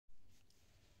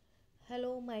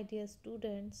Hello, my dear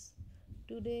students.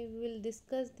 Today we will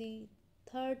discuss the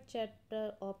third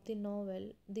chapter of the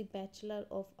novel The Bachelor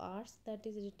of Arts that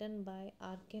is written by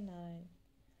R.K. Narayan.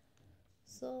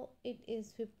 So it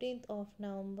is 15th of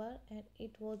November and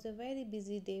it was a very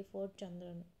busy day for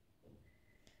Chandran.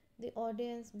 The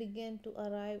audience began to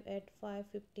arrive at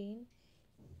 5:15,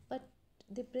 but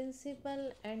the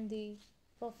principal and the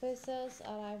professors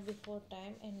arrived before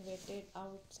time and waited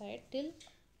outside till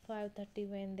 5:30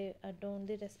 when they adorned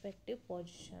the respective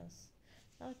positions.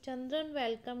 Now Chandran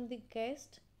welcomed the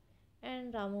guest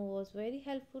and Ramu was very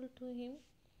helpful to him.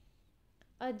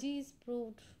 Ajiz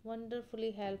proved wonderfully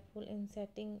helpful in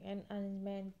setting and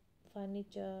arrangement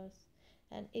furniture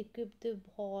and equipped the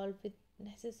hall with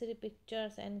necessary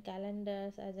pictures and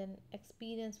calendars as an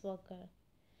experienced worker.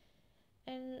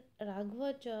 And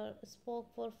Raghvachar spoke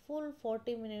for full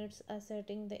 40 minutes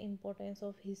asserting the importance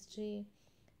of history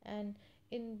and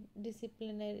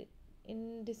indisciplinary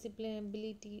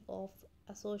indisciplinability of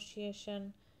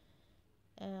association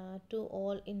to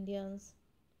all Indians,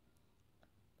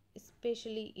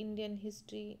 especially Indian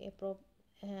history,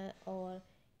 or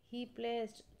he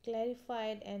placed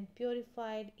clarified and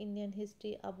purified Indian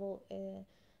history above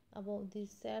the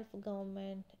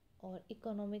self-government or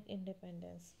economic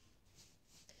independence.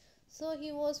 So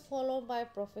he was followed by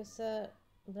Professor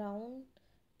Brown.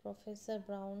 Professor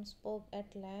Brown spoke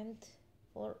at length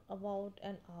for about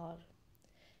an hour,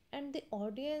 and the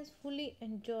audience fully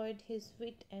enjoyed his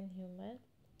wit and humor.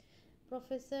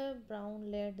 Professor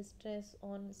Brown laid stress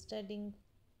on studying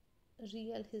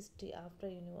real history after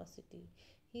university.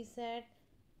 He said,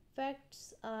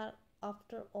 facts are,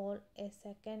 after all, a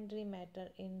secondary matter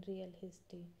in real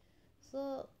history.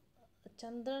 So,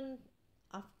 Chandran,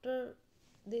 after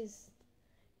this,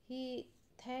 he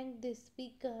thanked the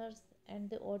speakers and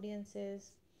the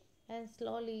audiences, and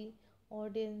slowly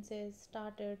audiences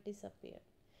started disappear.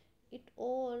 It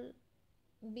all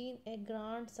been a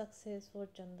grand success for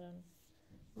Chandran.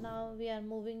 Now we are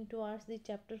moving towards the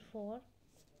chapter 4.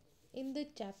 In the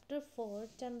chapter 4,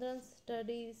 Chandran's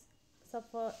studies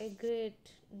suffer a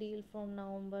great deal from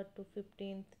November to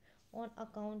 15th on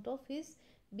account of his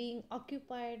being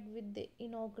occupied with the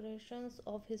inaugurations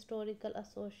of historical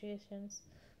associations.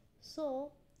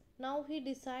 So now he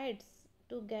decides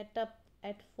to get up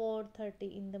at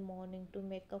 4:30 in the morning to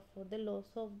make up for the loss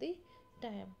of the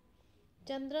time.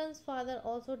 Chandran's father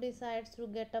also decides to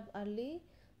get up early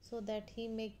so that he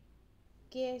may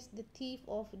catch the thief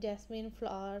of jasmine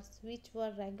flowers which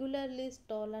were regularly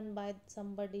stolen by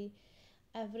somebody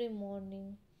every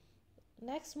morning.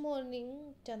 Next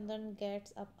morning, Chandran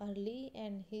gets up early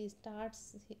and he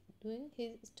starts doing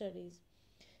his studies.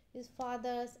 His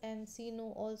fathers and Sinu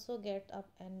also get up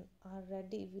and are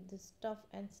ready with the stuff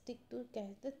and stick to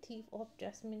catch the thief of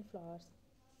jasmine flowers.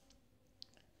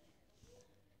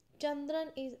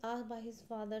 Chandran is asked by his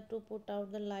father to put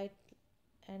out the light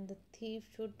and the thief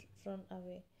should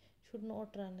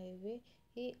not run away.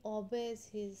 He obeys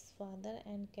his father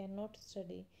and cannot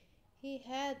study. He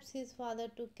helps his father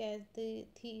to catch the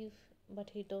thief, but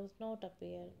he does not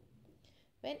appear.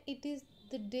 When it is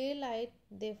the daylight,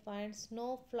 they find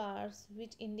snow flowers,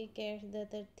 which indicates that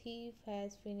the thief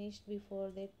has finished before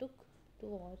they took to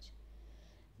watch.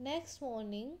 Next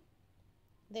morning,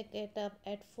 they get up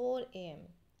at 4 a.m.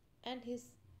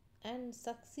 and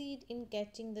succeed in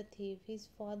catching the thief. His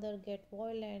father gets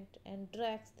violent and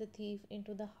drags the thief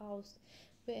into the house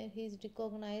where he is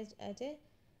recognized as a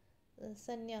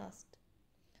sannyast.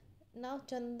 Now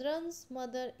Chandran's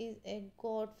mother is a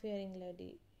God-fearing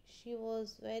lady. She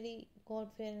was very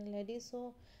God-fearing lady,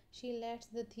 so she lets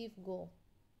the thief go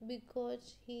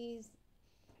because he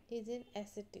is an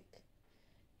ascetic.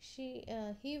 He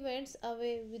went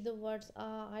away with the words,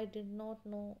 "Ah, I did not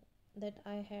know that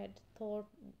I had thought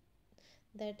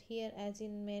that here, as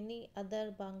in many other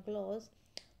bungalows,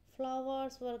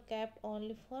 flowers were kept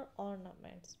only for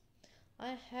ornaments.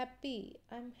 I'm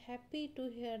happy to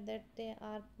hear that they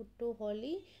are put to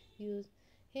holy use.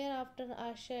 Hereafter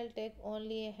I shall take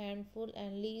only a handful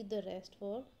and leave the rest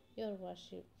for your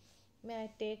worship. May I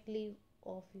take leave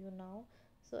of you now."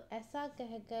 So ऐसा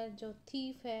कहकर जो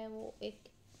thief है वो एक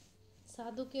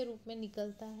साधु के रूप में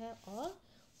निकलता है और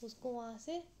उसको वहाँ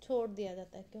से छोड़ दिया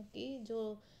जाता है, क्योंकि जो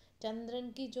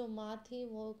चंद्रन की जो माँ थी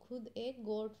वो खुद एक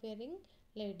गॉड फेयरिंग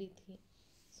लेडी थी.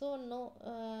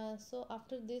 So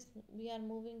after this we are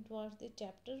moving towards the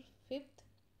chapter 5.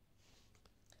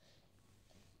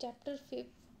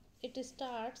 It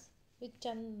starts with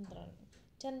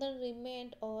Chandran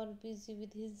remained all busy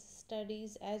with his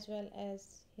studies as well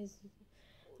as his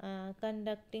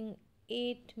conducting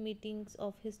 8 meetings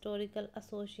of historical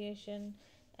association.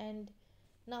 And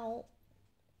now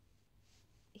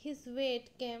his weight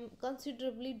came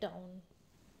considerably down.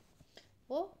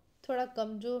 वो थोड़ा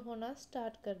कमज़ोर होना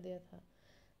start कर दिया था.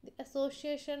 The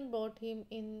association brought him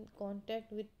in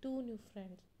contact with two new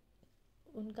friends.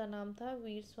 उनका नाम था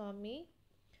वीर स्वामी,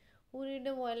 who read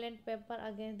a violent paper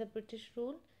against the British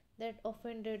rule that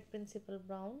offended Principal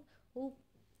Brown, who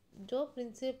जो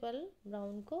प्रिंसिपल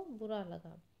ब्राउन को बुरा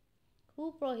लगा.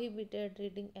 Who prohibited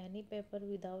reading any paper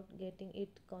without getting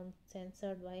it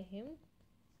censored by him.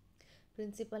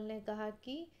 Principal ने कहा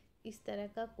कि इस तरह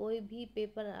का कोई भी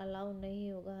पेपर अलाउ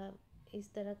नहीं होगा.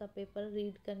 इस तरह का पेपर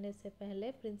रीड करने से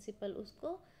पहले प्रिंसिपल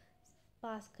उसको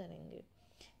पास करेंगे.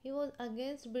 He was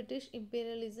against British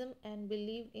imperialism and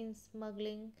believed in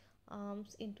smuggling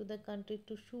arms into the country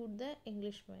to shoot the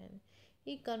Englishmen.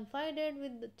 He confided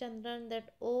with Chandran that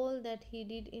all that he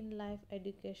did in life,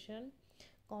 education,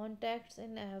 contacts,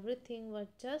 and everything were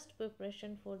just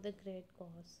preparation for the great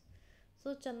cause.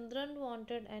 So Chandran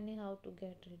wanted anyhow to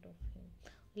get rid of him.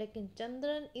 लेकिन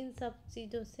चंद्रन इन सब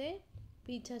चीज़ों से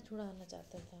पीछा छुड़ाना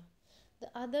चाहता था. The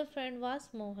other friend was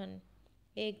Mohan.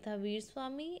 एक था वीर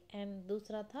स्वामी and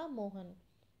दूसरा था Mohan.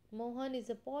 Mohan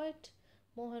is a poet.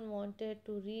 Mohan wanted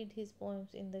to read his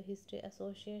poems in the history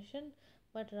association,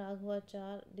 but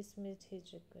Raghavacharya dismissed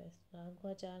his request.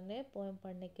 Raghavacharya ने पोएम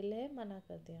पढ़ने के लिए मना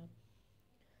कर दिया.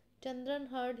 Chandran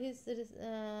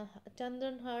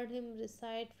heard him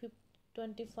recite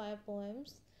 25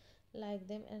 poems like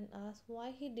them and asked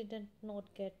why he didn't not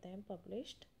get them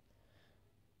published.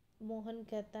 Mohan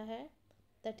कहता है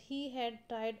that he had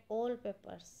tried all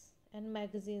papers and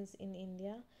magazines in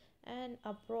India and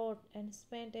abroad and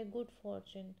spent a good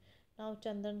fortune. Now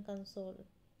Chandran console.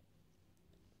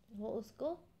 वो उसको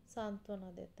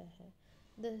सांत्वना देता है.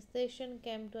 The session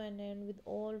came to an end with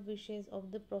all wishes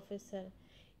of the professor.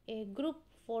 A group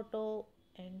photo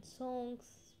and songs,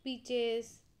 speeches,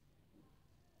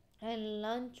 and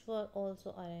lunch were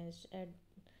also arranged at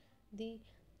the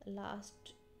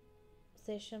last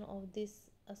session of this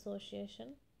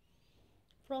association.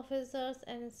 Professors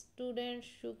and students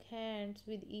shook hands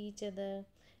with each other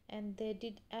and they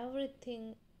did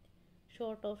everything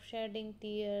short of shedding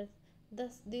tears.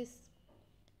 Thus, this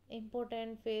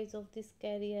important phase of this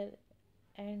career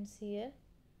ends here.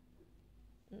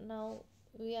 Now,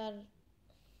 we are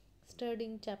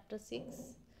studying chapter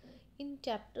 6. In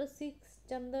chapter 6,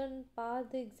 Chandan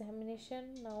passed the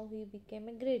examination. Now he became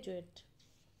a graduate.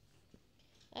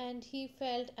 And he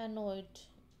felt annoyed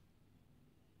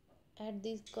at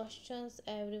these questions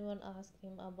everyone asked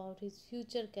him about his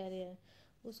future career.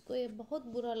 उसको ये बहुत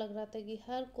बुरा लग रहा था कि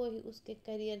हर कोई उसके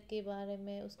करियर के बारे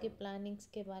में, उसके प्लानिंग्स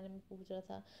के बारे में पूछ रहा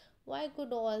था. Why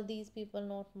could all these people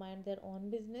not mind their own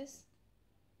business?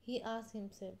 He asked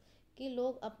himself कि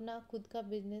लोग अपना खुद का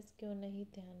बिजनेस क्यों नहीं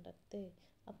ध्यान रखते,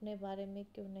 अपने बारे में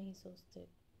क्यों नहीं सोचते.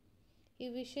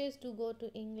 He wishes to go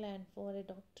to England for a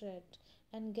doctorate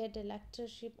and get a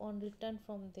lectureship on return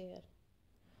from there.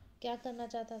 क्या करना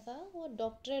चाहता था? वो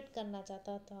डॉक्टरेट करना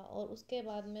चाहता था और उसके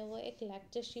बाद में वो एक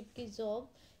लेक्चरशिप की जॉब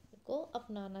को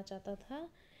अपनाना चाहता था.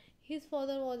 His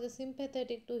father was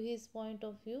sympathetic to his point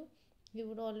of view. He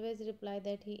would always reply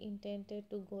that he intended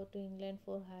to go to England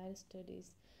for higher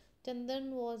studies. Chandan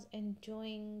was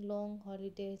enjoying long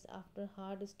holidays after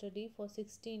hard study for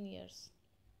 16 years.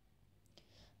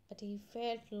 But he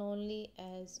felt lonely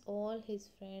as all his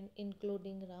friends,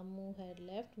 including Ramu, had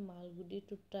left Malgudi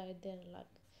to try their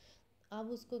luck. अब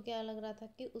उसको क्या लग रहा था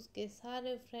कि उसके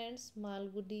सारे friends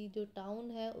Malgudi जो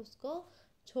टाउन है उसको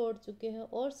छोड़ चुके हैं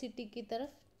और सिटी की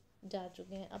तरफ जा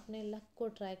चुके हैं अपने लक को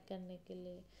ट्राई करने के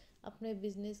लिए, अपने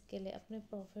बिजनेस के लिए, अपने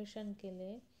प्रोफेशन के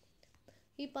लिए.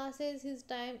 He passes his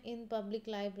time in public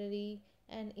library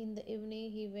and in the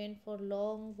evening he went for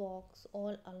long walks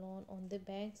all alone on the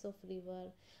banks of river.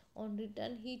 On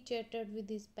return he chatted with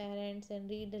his parents and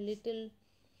read a little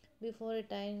before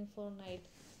retiring for night.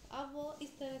 अब वो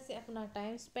इस तरह से अपना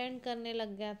time spend करने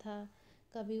लग गया था.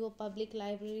 कभी वो पब्लिक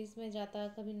लाइब्रेरीज में जाता,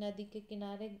 कभी नदी के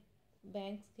किनारे,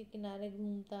 बैंक्स के किनारे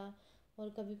घूमता और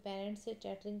कभी पेरेंट्स से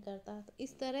चैटिंग करता. तो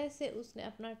इस तरह से उसने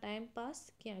अपना टाइम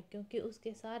पास किया क्योंकि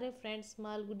उसके सारे फ्रेंड्स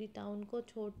मालगुडी टाउन को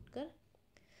छोड़कर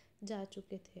जा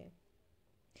चुके थे.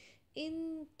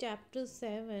 In chapter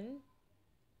 7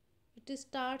 it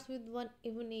starts with one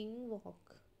evening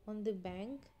walk on the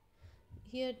bank.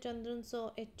 Here Chandran saw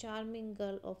a charming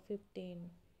girl of 15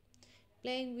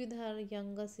 playing with her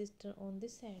younger sister on the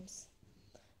sands.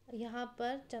 यहाँ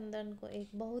पर चंदन को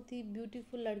एक बहुत ही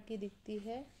ब्यूटीफुल लड़की दिखती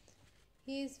है.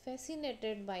 He is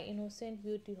fascinated by innocent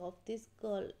beauty of this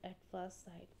girl at first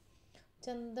sight.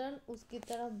 चंदन उसकी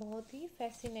तरफ बहुत ही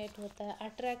फैसिनेट होता है,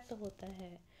 अट्रैक्ट होता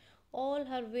है. All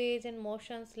her ways and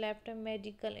motions left a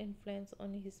magical influence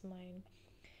on his mind.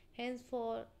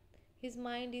 Henceforth His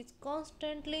mind is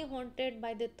constantly haunted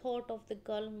by the thought of the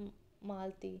girl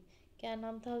मालती. क्या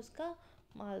नाम था उसका?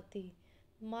 मालती.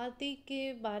 मालती के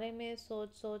बारे में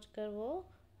सोच सोच कर वो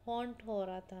हॉन्ट हो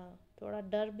रहा था, थोड़ा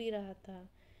डर भी रहा था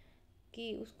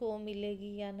कि उसको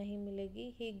मिलेगी या नहीं मिलेगी.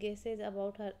 ही गेसेस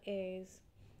अबाउट हर एज,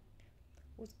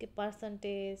 उसके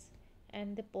percentage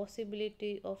and the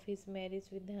possibility of his marriage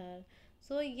with her.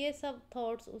 सो ये सब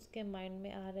थॉट्स उसके माइंड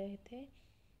में आ रहे थे.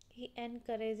 He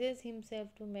encourages himself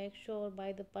to make sure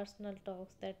by the personal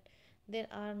talks that there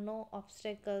are no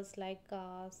obstacles like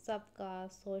caste,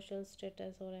 subcaste, social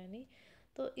status or any.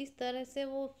 तो इस तरह से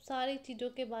वो सारी चीज़ों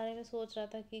के बारे में सोच रहा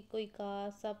था कि कोई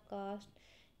कास्ट, सब कास्ट,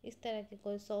 इस तरह के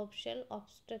कोई सोशल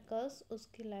ऑब्स्टेकल्स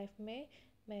उसकी लाइफ में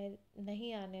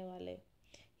नहीं आने वाले.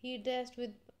 He dressed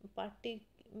with party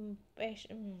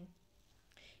passion.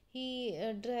 He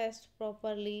dressed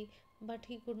properly,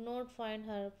 but he could not find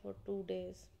her for 2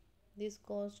 days. This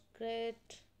caused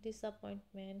great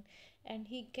disappointment, and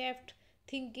he kept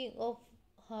thinking of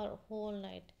her whole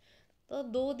night. तो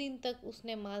 2 दिन तक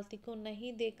उसने मालती को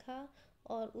नहीं देखा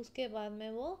और उसके बाद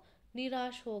में वो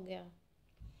निराश हो गया.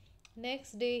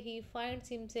 Next day he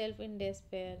finds himself in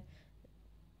despair.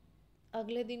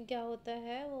 अगले दिन क्या होता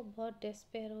है, वो बहुत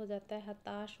डेस्पेयर हो जाता है,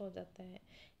 हताश हो जाता है.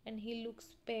 And he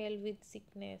looks pail with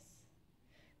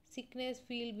sickness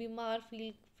feel, बीमार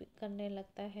फील करने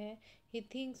लगता है. He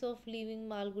thinks of leaving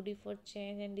Malgudi for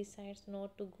change and decides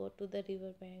not to go to the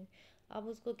river bank. अब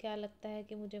उसको क्या लगता है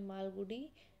कि मुझे मालगुडी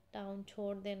टाउन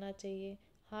छोड़ देना चाहिए.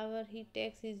 However he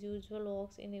takes his usual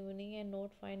walks in evening and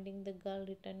not finding the girl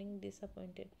returning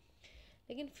disappointed.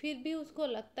 लेकिन फिर भी उसको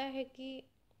लगता है कि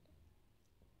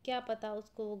क्या पता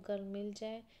उसको वो गर्ल मिल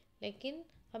जाए, लेकिन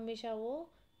हमेशा वो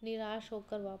निराश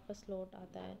होकर वापस लौट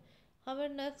आता है. However,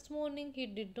 next morning he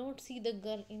did not see the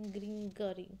girl in green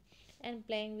curry and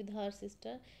playing with her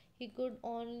sister. He could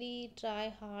only try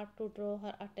hard to draw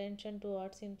her attention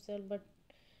towards himself, but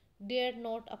dared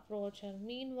not approach her.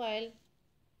 Meanwhile,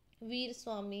 Veer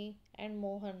Swami and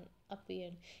Mohan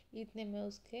appear. इतने में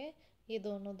उसके ये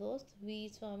दोनों दोस्त वीर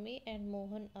स्वामी and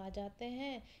Mohan आ जाते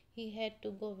हैं. He had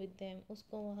to go with them.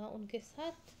 उसको वहाँ उनके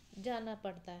साथ जाना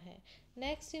पड़ता है.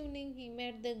 Next evening he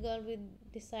met the girl with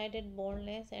decided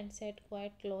boldness and set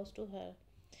quite close to her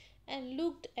and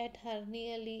looked at her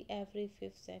nearly every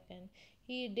fifth second.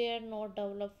 He dared not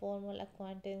develop formal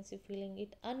acquaintance, feeling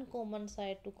it uncommon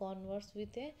sight to converse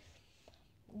with a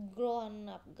grown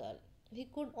up girl. He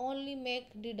could only make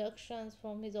deductions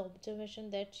from his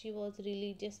observation that she was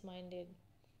religious minded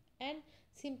and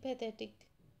sympathetic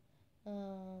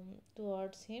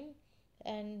towards him,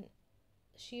 and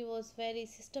she was very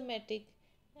systematic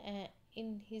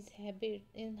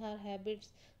in her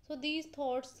habits. So these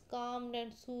thoughts calmed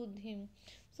and soothed him.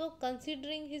 So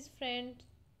considering his friend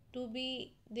to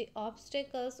be the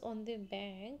obstacles on the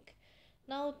bank,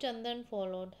 now Chandan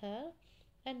followed her,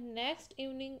 and next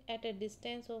evening at a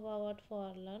distance of about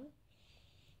furlong,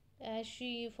 as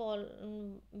she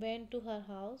went to her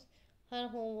house. Her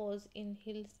home was in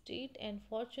Hill Street, and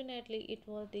fortunately, it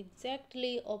was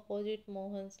exactly opposite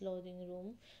Mohan's lodging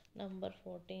room, number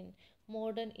 14,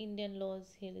 Modern Indian Lodge,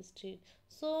 Hill Street.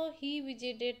 So he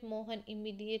visited Mohan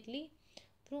immediately.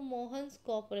 Through Mohan's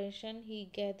cooperation, he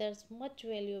gathers much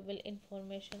valuable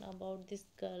information about this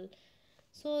girl.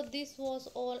 So this was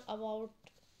all about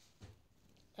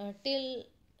till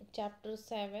chapter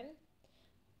 7.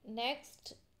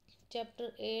 Next,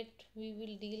 chapter 8 we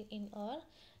will deal in our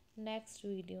next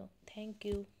video. Thank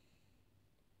you.